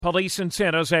Police in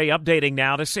San Jose updating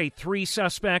now to say 3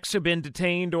 suspects have been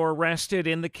detained or arrested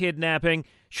in the kidnapping.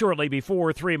 Shortly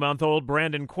before 3-month-old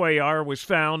Brandon Cuellar was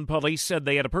found, police said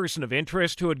they had a person of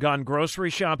interest who had gone grocery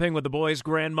shopping with the boy's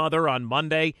grandmother on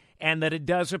Monday, and that it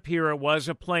does appear it was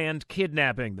a planned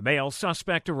kidnapping. The male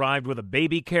suspect arrived with a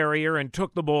baby carrier and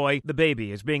took the boy. The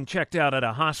baby is being checked out at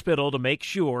a hospital to make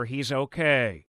sure he's okay.